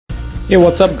Hey,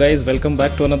 what's up guys, welcome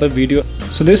back to another video.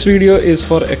 So this video is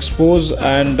for Xposed,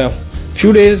 and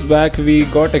few days back we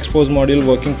got Xposed module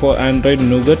working for Android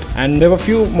Nougat, and there were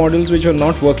few modules which were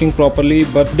not working properly,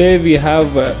 but today we have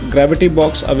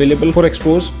GravityBox available for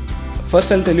Xposed.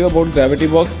 First I'll tell you about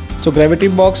GravityBox. So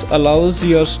GravityBox allows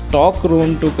your stock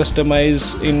ROM to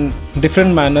customize in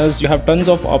different manners. You have tons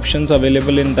of options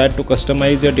available in that to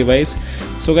customize your device.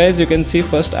 So guys, you can see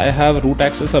first I have root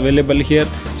access available here.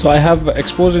 So I have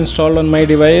Xposed installed on my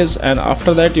device, and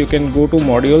after that you can go to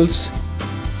modules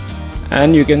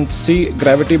and you can see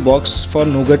GravityBox for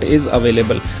Nougat is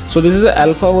available. So this is an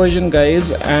alpha version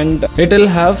guys, and it will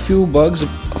have few bugs.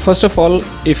 First of all,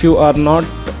 if you are not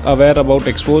aware about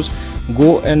Xposed,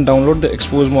 go and download the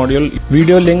Xposed module.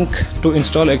 Video link to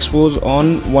install Xposed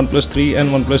on Oneplus 3 and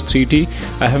Oneplus 3T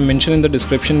I have mentioned in the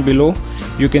description below.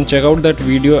 You can check out that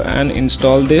video and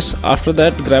install this. After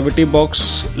that,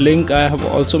 GravityBox link I have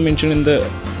also mentioned in the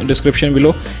description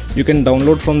below. You can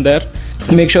download from there.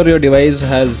 Make sure your device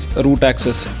has root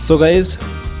access. So guys,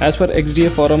 as per XDA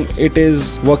forum, it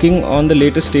is working on the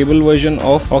latest stable version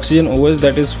of Oxygen OS,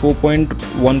 that is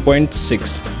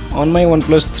 4.1.6. On my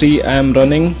OnePlus 3 I am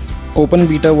running Open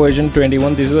Beta version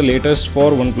 21. This is the latest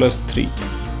for OnePlus 3.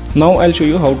 Now I'll show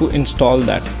you how to install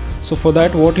that. So for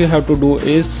that, what you have to do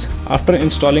is, after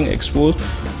installing Xposed,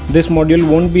 this module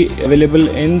won't be available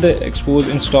in the Xposed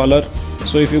installer.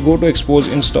 So if you go to Xposed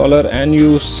installer and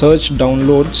you search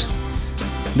downloads,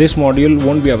 this module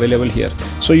won't be available here.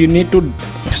 So you need to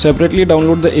separately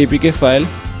download the APK file.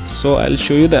 So I'll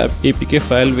show you the APK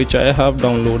file which I have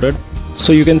downloaded.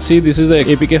 So you can see this is the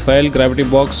APK file,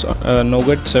 GravityBox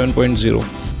Nougat 7.0.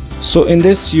 So in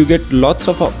this you get lots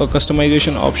of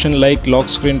customization option like lock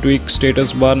screen tweak,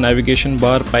 status bar, navigation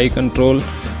bar, pie control,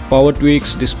 power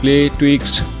tweaks, display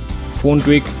tweaks, phone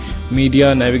tweak,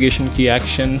 media, navigation key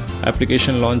action,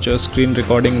 application launcher, screen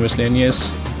recording,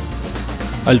 miscellaneous,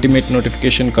 ultimate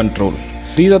notification control.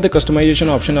 These are the customization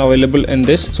options available in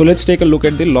this. So let's take a look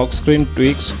at the lock screen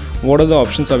tweaks. What are the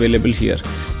options available here?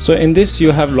 So in this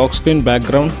you have lock screen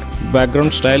background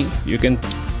style. You can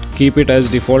keep it as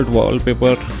default,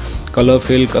 wallpaper, color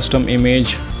fill, custom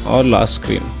image, or last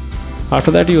screen.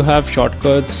 After that you have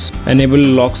shortcuts, enable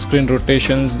lock screen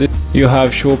rotations. You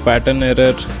have show pattern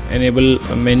error, enable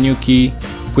menu key,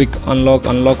 quick unlock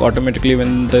automatically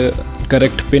when the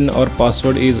correct pin or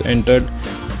password is entered.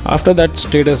 After that,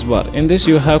 status bar. In this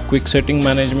you have quick setting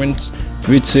management,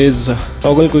 which says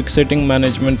toggle quick setting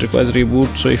management requires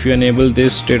reboot. So if you enable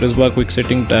this, status bar quick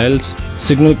setting tiles,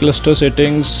 signal cluster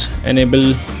settings,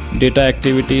 enable data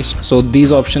activities. So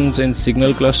these options in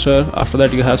signal cluster. After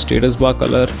that you have status bar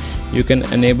color. You can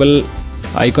enable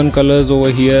icon colors over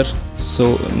here.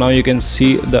 So now you can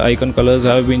see the icon colors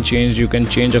have been changed. You can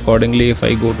change accordingly. If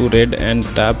I go to red and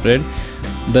tap red,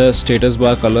 the status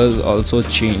bar colors also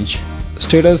change.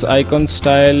 Status icon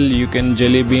style, you can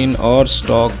jelly bean or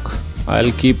stock.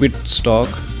 I'll keep it stock.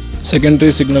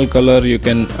 Secondary signal color, you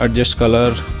can adjust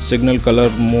color. Signal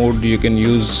color mode, you can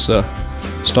use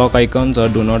stock icons or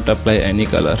do not apply any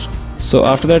color. So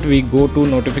after that we go to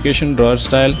notification drawer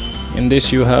style. In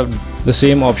this you have the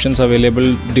same options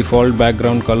available: default,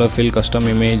 background, color fill, custom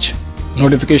image.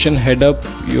 Notification head up,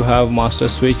 you have master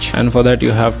switch, and for that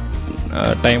you have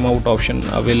timeout option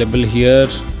available here.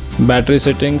 Battery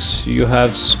settings, you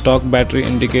have stock battery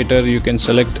indicator. You can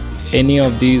select any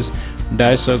of these.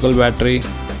 Dash circle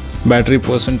battery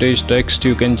percentage text,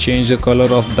 you can change the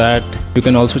color of that. You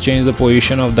can also change the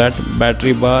position of that.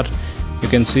 Battery bar, you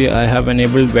can see I have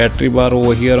enabled battery bar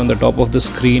over here on the top of the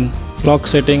screen. Clock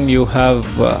setting, you have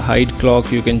hide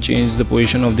clock. You can change the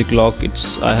position of the clock.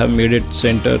 I have made it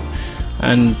center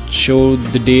and show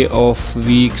the day of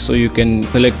week, so you can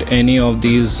select any of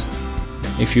these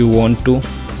if you want to.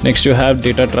 Next you have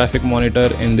data traffic monitor.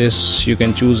 In this you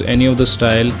can choose any of the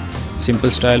style,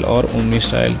 simple style or omni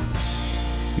style.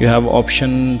 You have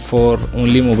option for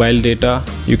only mobile data.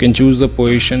 You can choose the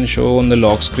position show on the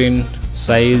lock screen,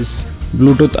 size,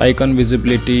 Bluetooth icon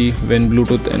visibility, when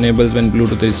Bluetooth enables, when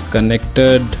Bluetooth is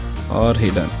connected or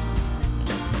hidden.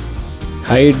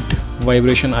 Hide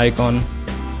vibration icon,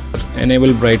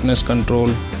 enable brightness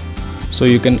control. So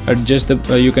you can adjust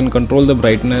you can control the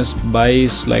brightness by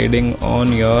sliding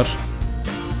on your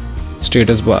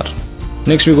status bar.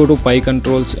 Next we go to pie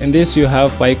controls. In this you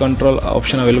have pie control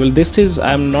option available. This is,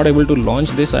 I am not able to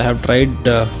launch this. I have tried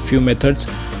few methods,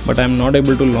 but I am not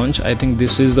able to launch. I think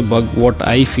this is the bug, what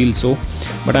I feel so,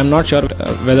 but I'm not sure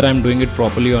whether I'm doing it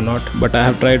properly or not, but I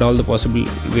have tried all the possible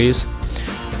ways.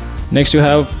 Next you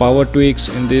have power tweaks.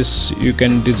 In this you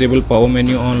can disable power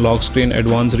menu on lock screen,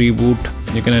 advanced reboot.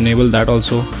 You can enable that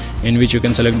also, in which you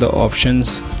can select the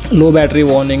options. Low battery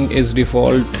warning is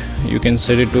default. you can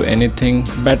set it to anything.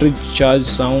 Battery charge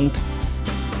sound,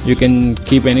 you can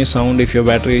keep any sound. If your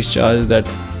battery is charged, that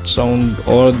sound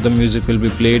or the music will be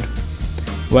played.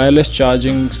 Wireless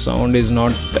charging sound is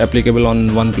not applicable on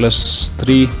OnePlus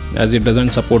 3 as it doesn't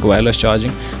support wireless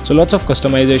charging. So lots of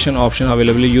customization option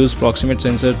available. Use proximate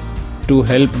sensor to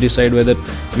help decide whether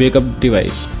wake up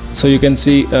device. So you can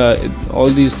see all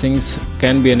these things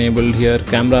can be enabled here.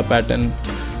 Camera pattern.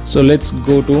 So let's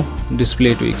go to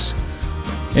display tweaks,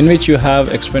 in which you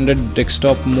have expanded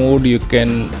desktop mode. You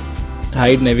can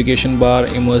hide navigation bar,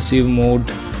 immersive mode,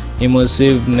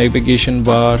 immersive navigation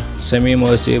bar,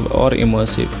 semi-immersive or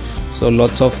immersive. So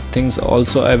lots of things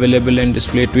also available in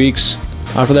display tweaks.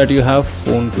 After that you have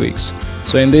phone tweaks.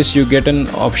 So in this you get an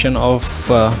option of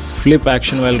flip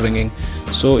action while ringing.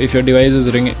 So if your device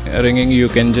is ringing, you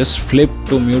can just flip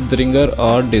to mute the ringer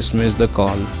or dismiss the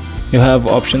call. You have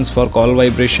options for call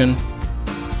vibration,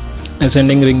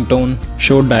 ascending ringtone,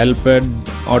 show dial pad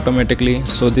automatically.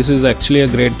 So this is actually a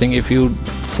great thing. If you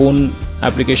phone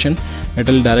application, it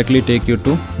will directly take you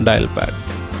to dial pad.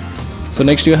 So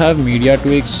next you have media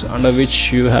tweaks, under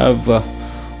which you have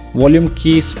volume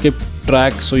key, skip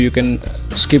track. So you can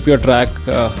skip your track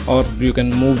or you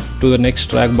can move to the next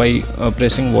track by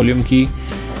pressing volume key.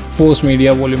 Force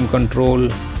media volume control.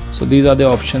 So these are the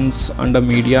options under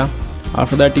media.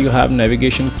 After that you have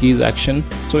navigation keys action.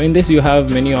 So in this you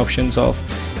have many options of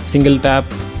single tap,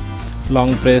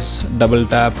 long press, double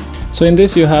tap. So in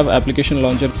this you have application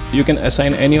launcher. You can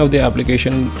assign any of the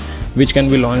application which can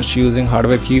be launched using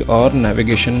hardware key or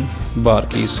navigation bar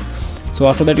keys. So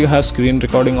after that you have screen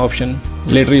recording option.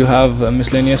 Later you have a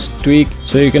miscellaneous tweak.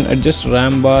 So you can adjust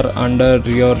RAM bar under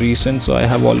your recent. So I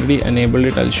have already enabled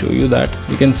it. I'll show you that.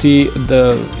 You can see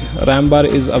the RAM bar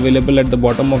is available at the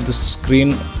bottom of the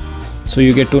screen. So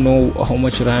you get to know how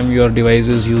much RAM your device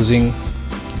is using.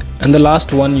 And the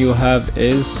last one you have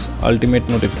is ultimate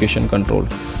notification control.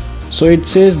 So it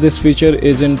says this feature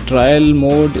is in trial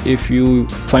mode. If you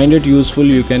find it useful,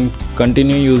 you can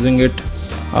continue using it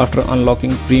after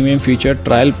unlocking premium feature,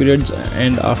 trial periods,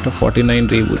 and after 49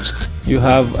 reboots. You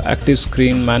have active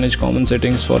screen, manage common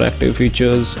settings for active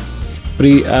features,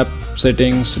 pre-app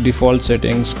settings, default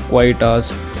settings, quiet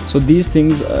hours. So these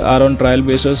things are on trial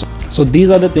basis. So these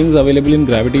are the things available in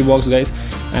GravityBox, guys,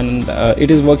 and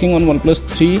it is working on OnePlus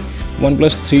 3,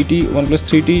 OnePlus 3T. OnePlus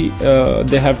 3T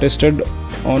they have tested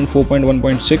on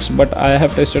 4.1.6, but I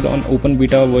have tested on open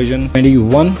beta version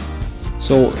 21.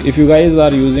 So if you guys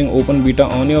are using open beta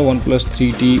on your OnePlus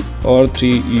 3T or 3,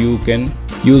 you can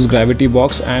use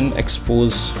GravityBox and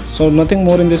Xposed. So nothing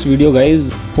more in this video,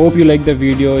 guys. Hope you like the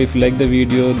video. If you like the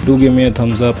video, do give me a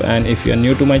thumbs up, and if you are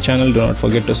new to my channel, do not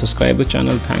forget to subscribe the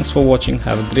channel. Thanks for watching.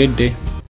 Have a great day.